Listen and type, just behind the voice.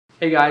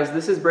Hey guys,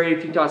 this is Brady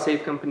of Utah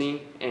Safe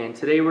Company, and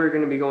today we're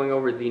going to be going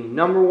over the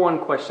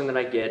 #1 question that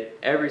I get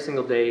every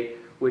single day,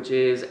 which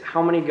is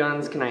how many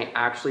guns can I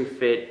actually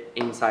fit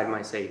inside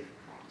my safe?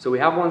 So we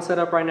have one set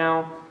up right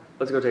now.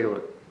 Let's go take a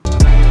look.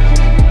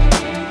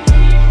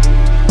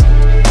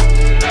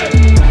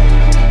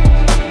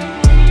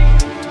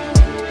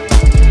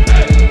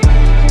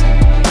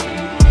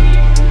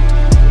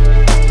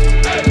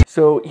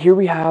 So here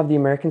we have the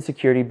American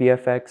Security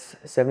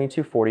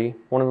BFX7240,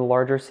 one of the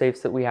larger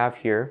safes that we have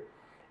here.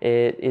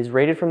 It is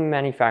rated from the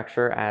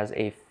manufacturer as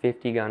a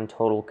 50 gun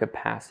total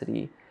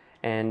capacity.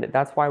 And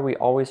that's why we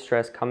always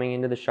stress coming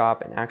into the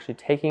shop and actually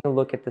taking a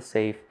look at the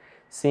safe,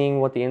 seeing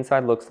what the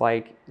inside looks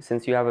like,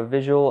 since you have a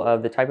visual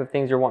of the type of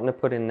things you're wanting to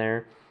put in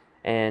there.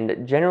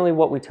 And generally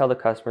what we tell the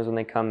customers when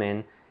they come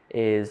in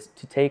is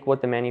to take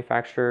what the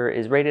manufacturer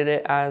is rated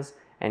it as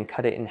and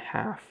cut it in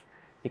half.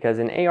 Because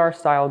an AR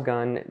style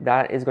gun,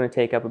 that is going to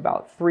take up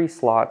about 3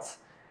 slots.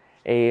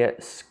 A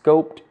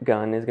scoped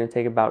gun is going to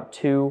take about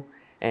 2,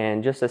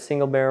 and just a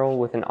single barrel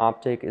with an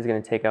optic is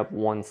going to take up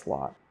 1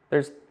 slot.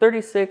 There's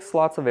 36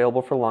 slots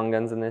available for long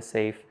guns in this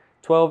safe,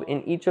 12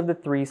 in each of the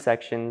 3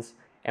 sections,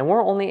 and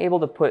we're only able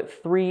to put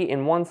 3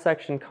 in one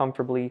section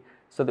comfortably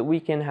so that we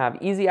can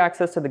have easy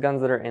access to the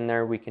guns that are in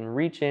there. We can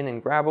reach in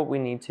and grab what we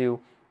need to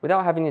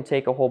without having to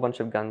take a whole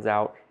bunch of guns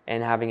out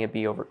and having it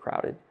be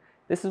overcrowded.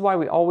 This is why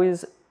we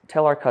always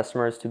tell our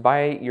customers to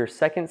buy your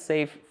second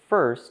safe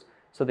first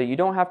so that you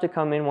don't have to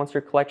come in once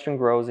your collection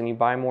grows and you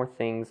buy more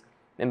things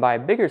and buy a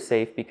bigger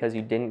safe because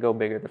you didn't go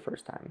bigger the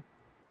first time.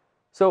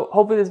 So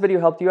hopefully this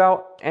video helped you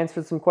out,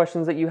 answered some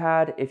questions that you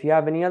had. If you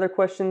have any other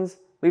questions,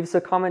 leave us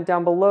a comment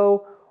down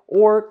below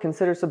or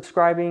consider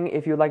subscribing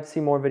if you'd like to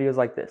see more videos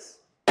like this.